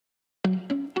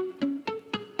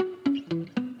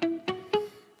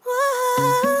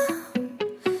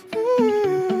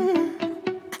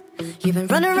You've been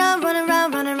running around,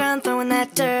 running around, throwing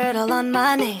that dirt all on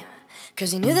my name.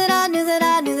 Cause you knew that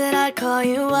I'd call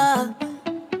you up.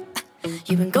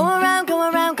 You've been going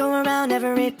around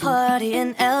every party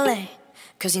in LA.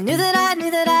 Cause you knew that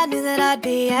I'd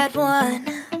be at one.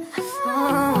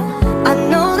 Oh, I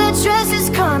know that dress is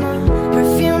karma,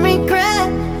 perfume regret.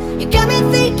 You got me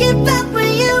thinking about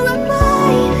when you were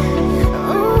mine.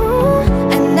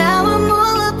 Oh, and now I'm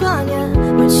all up on you.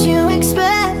 What you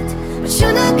expect? But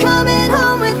you're not coming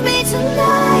home with me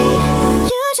tonight.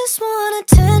 You just want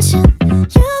attention,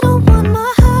 you don't want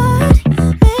my heart.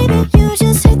 Maybe you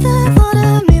just hate the thought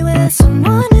of me with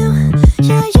someone new.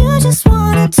 Yeah, you just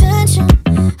want attention,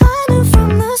 I knew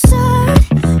from the start.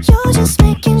 You're just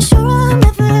making sure I'm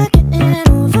never getting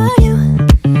over you.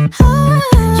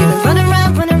 You've been running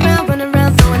around,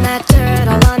 throwing that dirt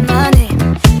all on my name.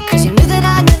 Cause you knew that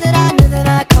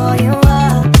I'd call you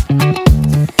up.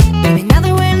 Baby, now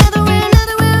that we're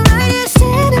right here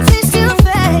standing face to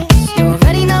face, you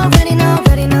already know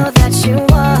that you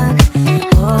won.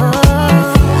 Oh,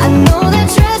 I know that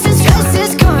dress is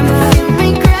karma, you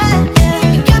regret.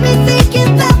 You got me thinking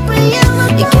about when you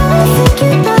were mine.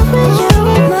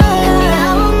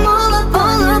 Now I'm all up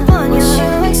on you. What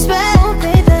you expect? Oh,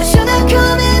 baby, but you're not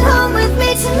coming home with me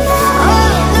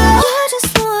tonight. You just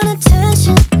want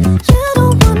attention, you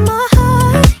don't want my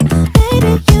heart.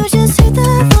 Baby, you just hate the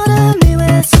thought of me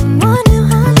with someone new.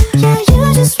 Yeah, you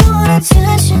just want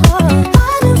attention, I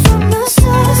knew from the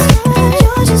start.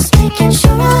 You're just making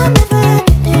sure I'm never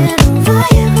getting over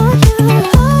you.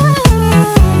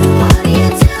 What are you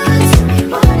doing to me?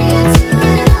 What are you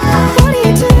doing? What are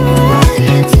you doing? What are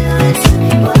you doing to me?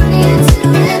 What are you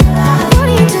doing? What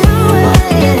are you doing? What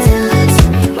are you doing to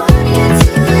me? What are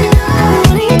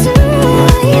you doing?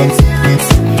 What are you doing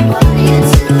to me? What are you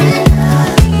doing?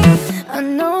 I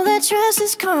know that dress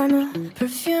is karma,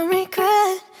 perfume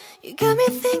regret. You got me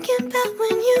thinking about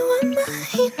when you were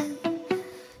mine.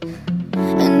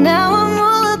 And now I'm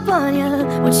all up on you.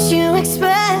 What you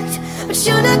expect? But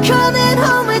you're not coming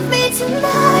home with me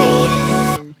tonight.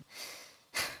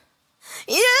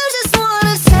 You just want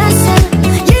attention,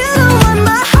 you don't want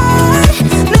my heart.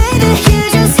 Maybe you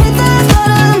just hate the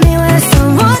thought of me with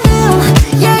someone new.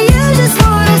 Yeah, you just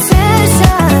want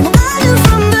attention, I knew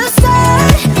from the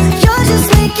start. You're just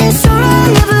making sure I'm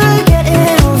never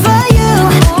getting over you.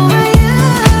 Over you.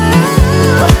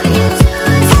 What are you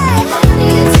doing? Hey, what are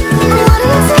you doing? What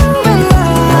are you doing?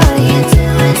 What are you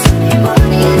doing to me? What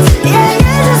are you doing? Yeah,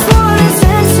 you just want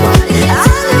attention, I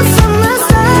knew from the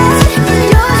start.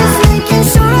 You're just making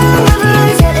sure I'm never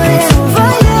getting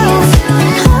over you.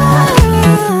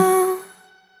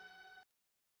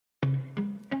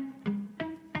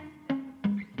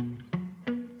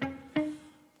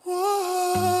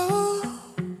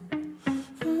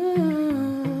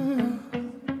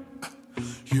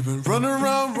 You've been running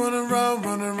around,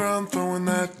 throwing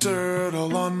that dirt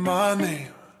all on my name.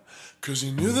 Cause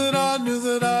you knew that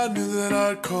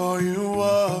I'd call you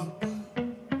up.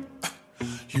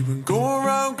 You've been going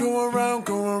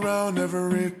around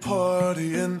every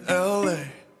party in LA.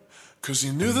 Cause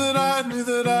you knew that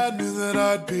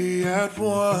I'd be at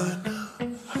one.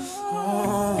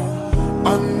 Oh,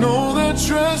 I know that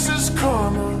dress is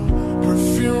karma,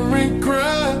 perfume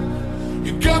regret.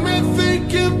 You got me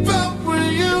thinking about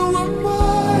when you were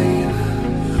mine.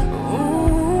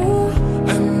 Ooh,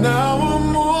 and now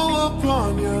I'm all up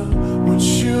on you. What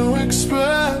you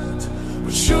expect?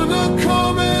 But you're not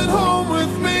coming home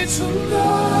with me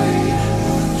tonight.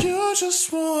 You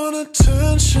just want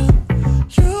attention,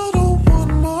 you don't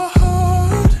want my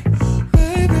heart.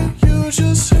 Maybe you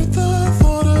just hate the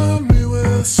thought of me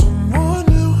with someone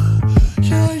new.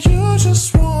 Yeah, you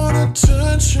just want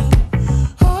attention,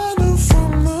 I knew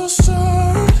from the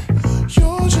start.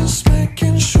 You're just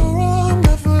making sure I'm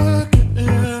never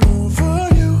getting over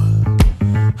you.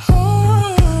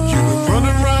 You've been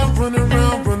running around,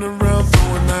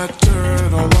 throwing that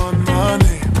dirt all on my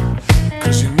name.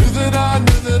 Cause you knew that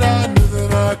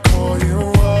I'd call you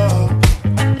up.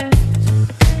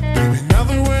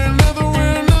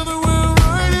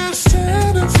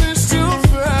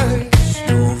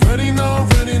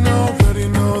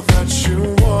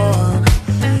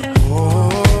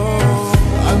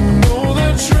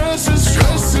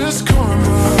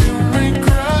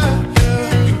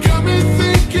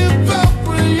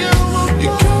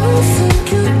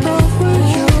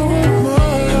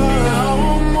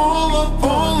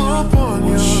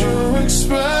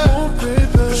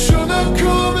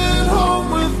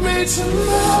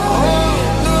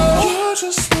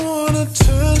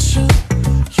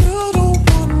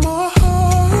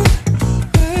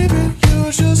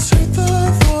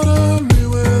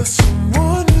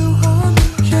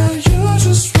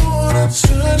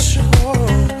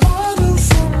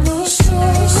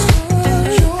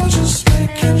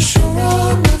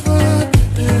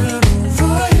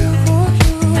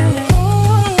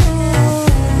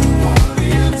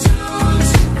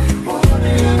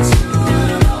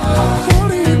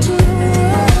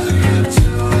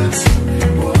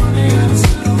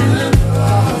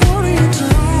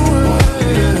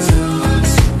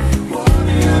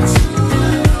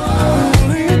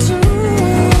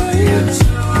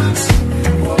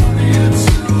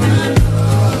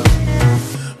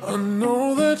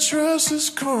 that dress is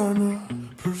karma,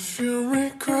 perfume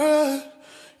regret.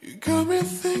 You got me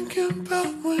thinking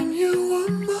about when you were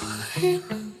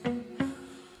mine.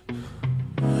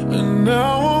 And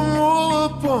now I'm all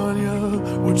up on you,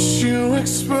 what you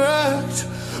expect.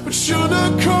 But you're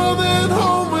not coming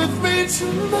home with me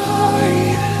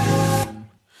tonight.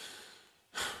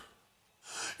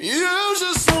 You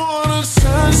just want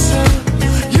attention.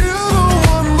 You don't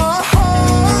want my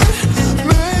heart.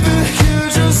 Maybe you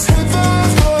just hate the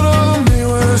thought of me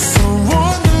with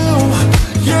someone new.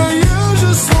 Yeah, you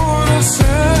just want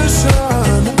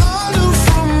attention. I knew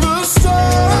from the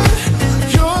start.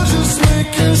 You're just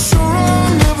making sure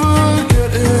I'm never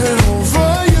getting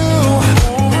over you.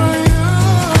 Over you.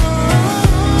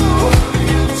 What are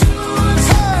you doing?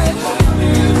 Hey. What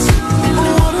are you doing?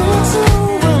 What are you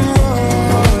doing?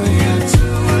 What are you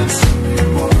doing to me?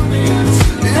 What are you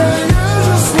doing? Yeah, you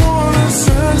just want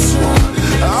attention.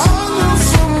 I knew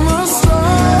from the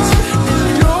start.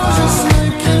 You're just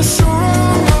making sure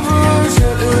I'm never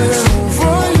getting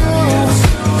over you.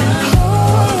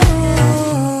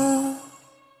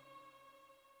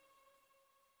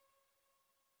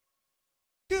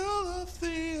 You love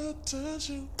the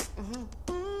attention.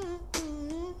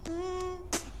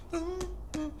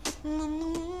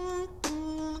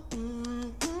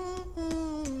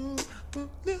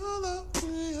 You love the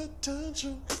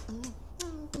attention.